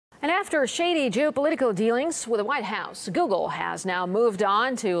And after shady geopolitical dealings with the White House, Google has now moved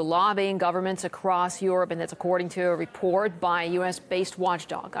on to lobbying governments across Europe, and that's according to a report by U.S.-based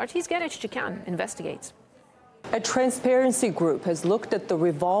watchdog. RT's Ganesh Chikan investigates. A transparency group has looked at the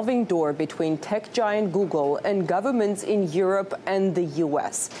revolving door between tech giant Google and governments in Europe and the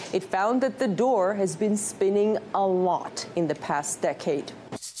U.S. It found that the door has been spinning a lot in the past decade.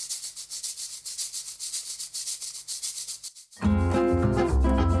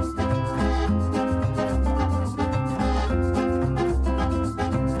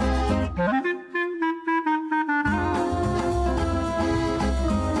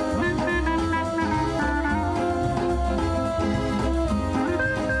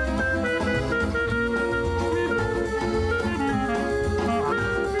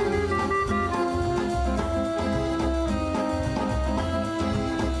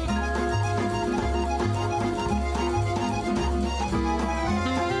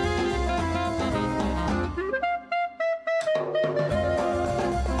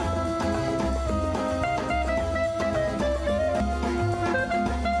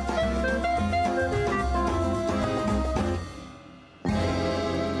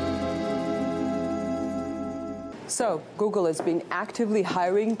 So, Google has been actively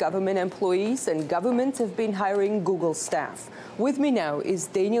hiring government employees, and governments have been hiring Google staff. With me now is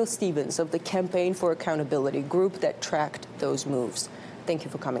Daniel Stevens of the Campaign for Accountability group that tracked those moves. Thank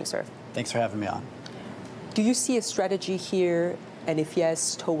you for coming, sir. Thanks for having me on. Do you see a strategy here, and if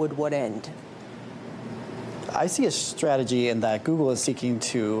yes, toward what end? I see a strategy in that Google is seeking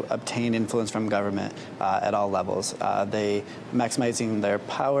to obtain influence from government at all levels. They maximizing their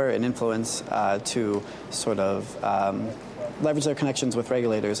power and influence to sort of leverage their connections with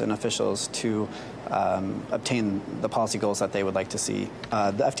regulators and officials to obtain the policy goals that they would like to see.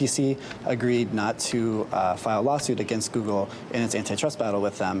 The FTC agreed not to file a lawsuit against Google in its antitrust battle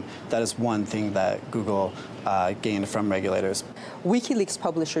with them. That is one thing that Google gained from regulators. WikiLeaks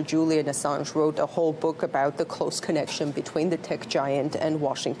publisher Julian Assange wrote a whole book about the close connection between the tech giant and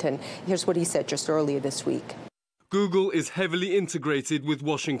Washington. Here's what he said just earlier this week. Google is heavily integrated with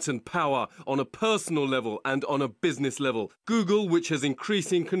Washington power on a personal level and on a business level. Google, which has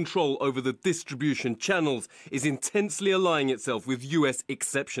increasing control over the distribution channels, is intensely allying itself with US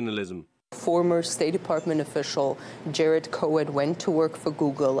exceptionalism. Former State Department official Jared Cohen went to work for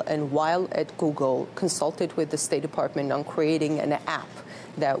Google, and while at Google, consulted with the State Department on creating an app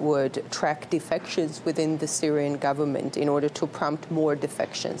that would track defections within the Syrian government in order to prompt more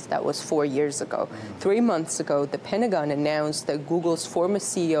defections. That was 4 years ago. 3 months ago, the Pentagon announced that Google's former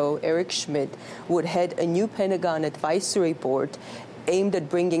CEO, Eric Schmidt, would head a new Pentagon advisory board aimed at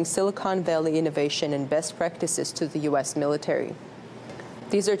bringing Silicon Valley innovation and best practices to the U.S. military.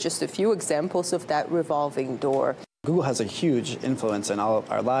 These are just a few examples of that revolving door. Google has a huge influence in all of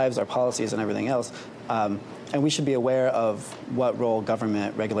our lives, our policies, and everything else. And we should be aware of what role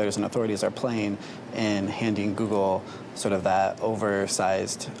government regulators and authorities are playing in handing Google sort of that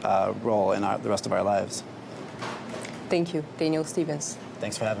oversized role in the rest of our lives. Thank you, Daniel Stevens.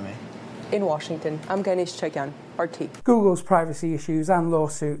 Thanks for having me. In Washington, I'm Ganesh Chikan, RT. Google's privacy issues and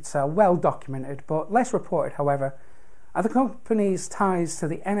lawsuits are well documented, but less reported, however, are the company's ties to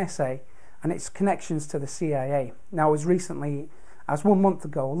the NSA and its connections to the CIA. Now, as recently as 1 month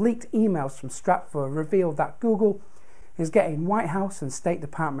ago, leaked emails from Stratfor revealed that Google is getting White House and State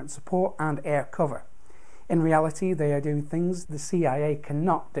Department support and air cover. In reality, they are doing things the CIA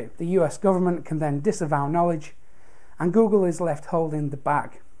cannot do. The US government can then disavow knowledge, and Google is left holding the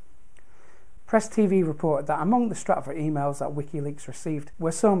bag. Press TV reported that among the Stratfor emails that WikiLeaks received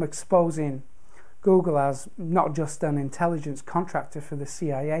were some exposing Google as not just an intelligence contractor for the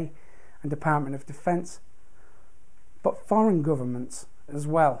CIA and Department of Defense, but foreign governments as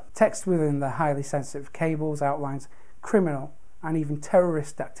well. Text within the highly sensitive cables outlines criminal and even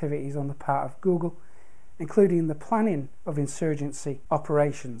terrorist activities on the part of Google, including the planning of insurgency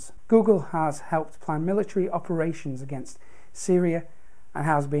operations. Google has helped plan military operations against Syria and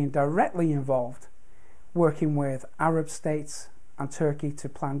has been directly involved working with Arab states and Turkey to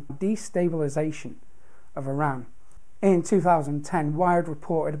plan destabilization of Iran. In 2010, Wired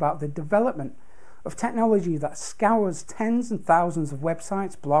reported about the development of technology that scours tens and thousands of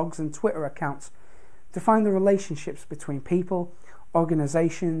websites, blogs, and Twitter accounts to find the relationships between people,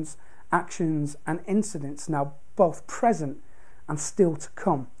 organizations, actions, and incidents now both present and still to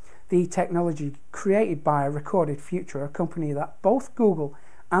come. The technology created by Recorded Future, a company that both Google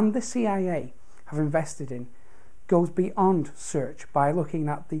and the CIA have invested in, goes beyond search by looking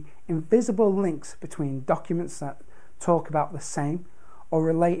at the invisible links between documents that talk about the same or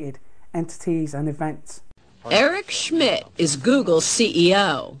related entities and events. Eric Schmidt is Google's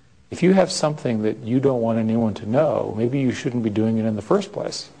CEO. If you have something that you don't want anyone to know, maybe you shouldn't be doing it in the first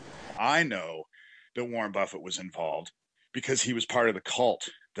place. I know that Warren Buffett was involved because he was part of the cult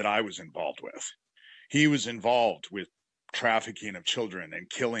that I was involved with. He was involved with trafficking of children and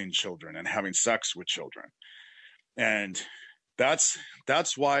killing children and having sex with children. And that's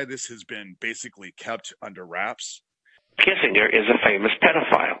why this has been basically kept under wraps. Kissinger is a famous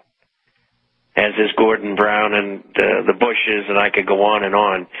pedophile, as is Gordon Brown and the Bushes, and I could go on and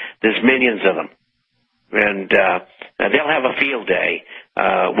on. There's millions of them. And they'll have a field day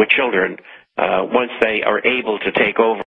with children once they are able to take over.